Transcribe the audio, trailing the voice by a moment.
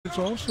It's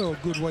also a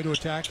good way to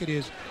attack it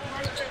is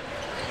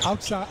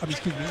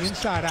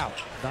inside out.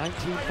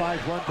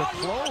 19-5 run to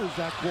close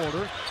that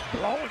quarter.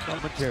 Blowing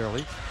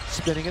momentarily.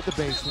 Spinning at the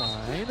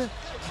baseline.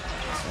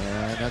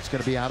 And that's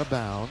going to be out of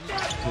bounds.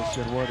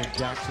 Christian Wood and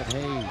Jackson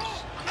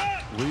Hayes.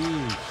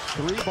 Reeves,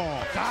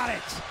 3-ball. Got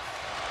it.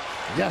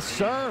 Yes,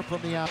 sir,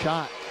 from the out.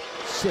 Shot.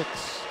 6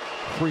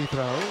 free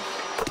throws.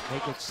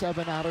 Make it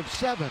 7 out of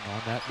 7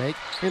 on that make.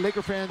 Hey,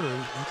 Laker fans.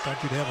 I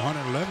thought you'd have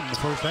 111 in the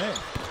first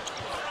half.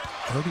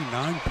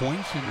 39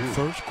 points in the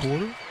first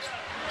quarter.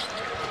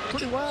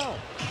 Pretty well.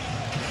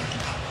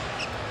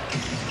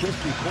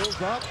 Christie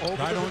pulls up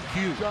over right on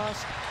cue.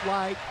 Just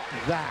like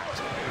that.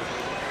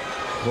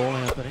 Cole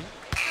Anthony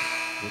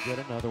will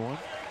get another one.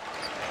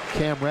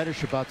 Cam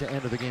Reddish about to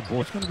enter the game.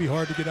 Boy, it's going to be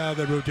hard to get out of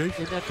that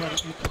rotation. In that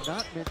front, you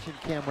cannot mention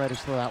Cam Reddish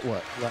for that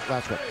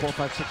last 4,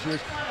 5, 6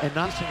 years and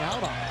not missing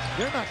out on.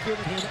 They're not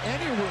giving him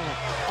any room.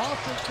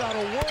 Austin's got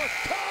to work.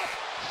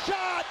 Tough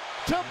shot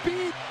to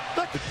beat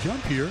the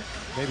jump here.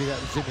 Maybe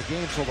that was in the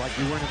game, so like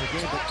you weren't in the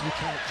game, but you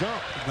can't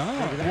jump. No.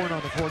 Maybe they weren't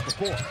on the court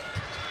before.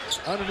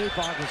 Underneath,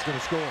 Wagner's going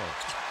to score.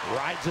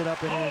 Rides it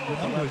up and in.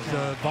 With that was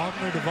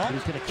Wagner to Wagner.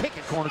 He's going to kick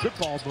it corner. Good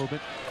ball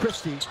movement.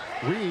 Christie,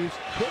 Reeves,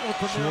 hit one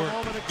from there a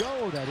moment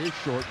ago. That is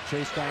short.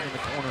 Chased down in the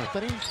corner.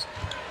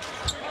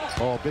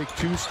 Oh, big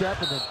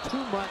two-step and then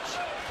too much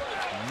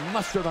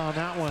mustard on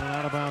that one, and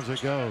out of bounds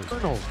it goes. 8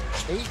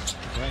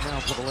 right now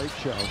for the Lake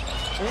Show.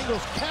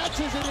 Ingles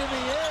catches it in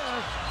the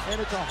air, and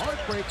it's a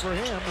heartbreak for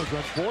him. It was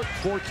on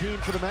 14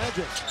 for the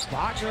Magic.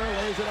 Wagner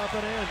lays it up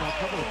and in. A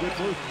couple of good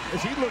moves as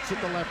he looks at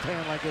the left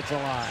hand like it's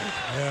alive.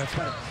 Yeah, it's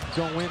right.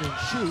 Go in and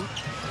shoot.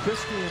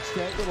 Christie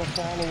instead, little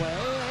fall away,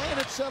 and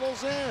it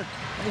settles in.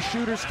 And the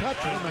shooter's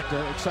touching him.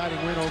 The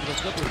exciting win over the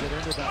Clippers that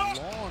ended that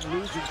long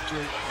losing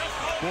streak.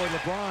 Boy,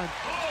 LeBron,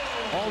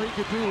 all he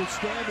could do was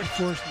stand and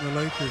forcing the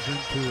Lakers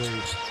into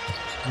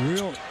a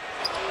real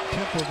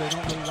tempo they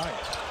don't really like.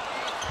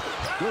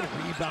 Good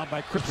rebound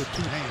by Chris with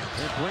 2 hands.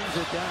 It brings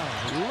it down.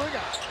 Look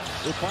out.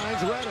 It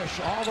finds Reddish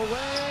all the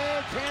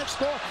way. Can't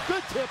score.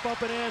 Good tip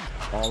up and in.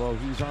 Although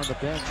he's on the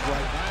bench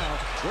right now,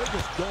 they're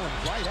just going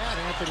right at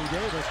Anthony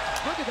Davis.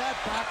 Look at that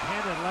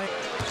backhanded lane.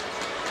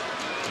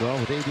 Well,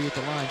 with AD at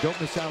the line, don't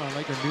miss out on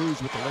Laker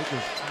news with the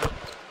Lakers.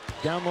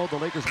 Download the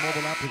Lakers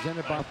mobile app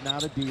presented by now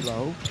to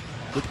D'Lo.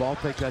 Good ball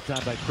fake that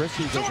time by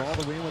Christie. Goes all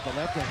the way in with the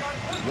left hand.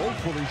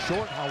 Woefully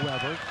short,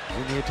 however,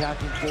 in the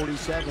attacking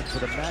 47 for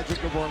the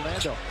Magic of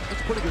Orlando.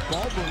 That's pretty good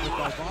ball movement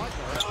by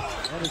Wagner.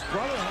 And his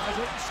brother has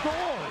it and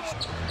scores.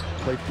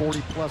 Played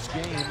 40-plus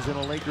games in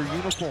a Laker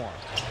uniform.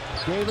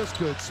 Davis,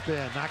 good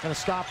spin. Not going to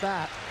stop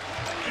that.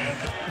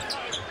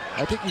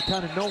 I think you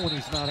kind of know when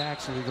he's not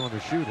actually going to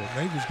shoot it.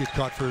 They just get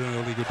caught for an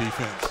illegal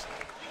defense.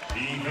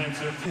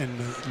 And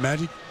the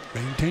Magic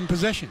maintain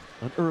possession.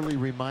 An early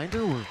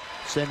reminder, we're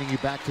sending you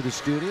back to the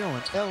studio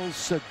in El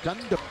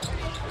Segundo.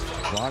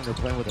 Wagner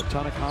playing with a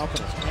ton of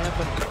confidence.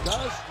 Anthony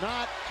does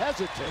not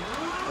hesitate,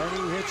 and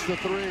he hits the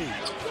 3.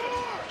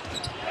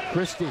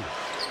 Christie,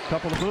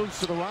 couple of moves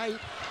to the right.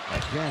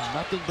 Again,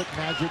 nothing but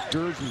Magic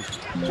jerseys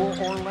for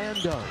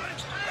Orlando.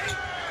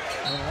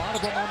 And a lot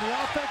of them on the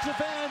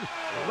offensive end,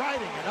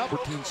 riding it up.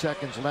 14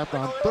 seconds left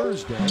on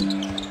Thursday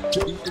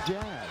to beat the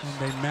Jazz. And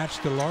they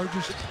matched the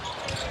largest.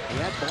 He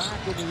had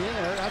Black in the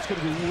air. That's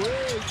going to be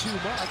way too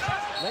much.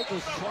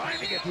 Lakers trying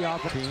to get the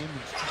offense team.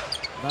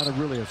 Not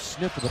really a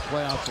sniff of the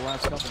playoffs the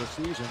last couple of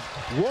seasons.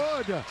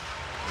 Wood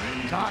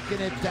knocking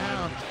it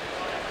down.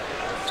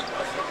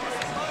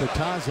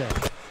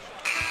 Bataze.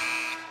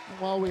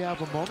 While we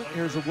have a moment,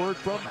 here's a word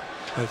from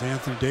as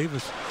Anthony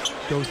Davis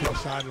goes to the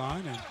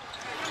sideline and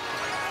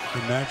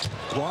the match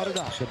brought it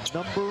up. The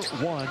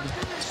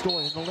 #1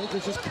 story, and the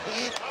Lakers just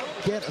can't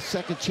get a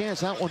second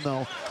chance. That one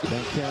though,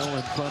 Ben Carroll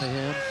in front of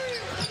him.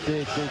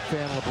 Big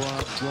fan of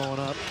LeBron growing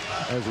up.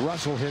 As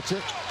Russell hits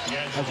it,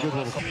 that's a good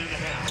little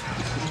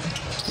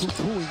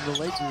poo-pooing the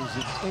Lakers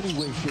in any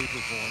way, shape,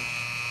 or form.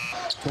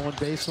 Going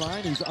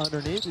baseline, he's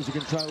underneath. Is he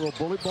going to try a little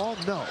bully ball?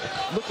 No.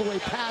 Look away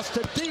pass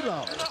to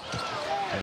D'Lo.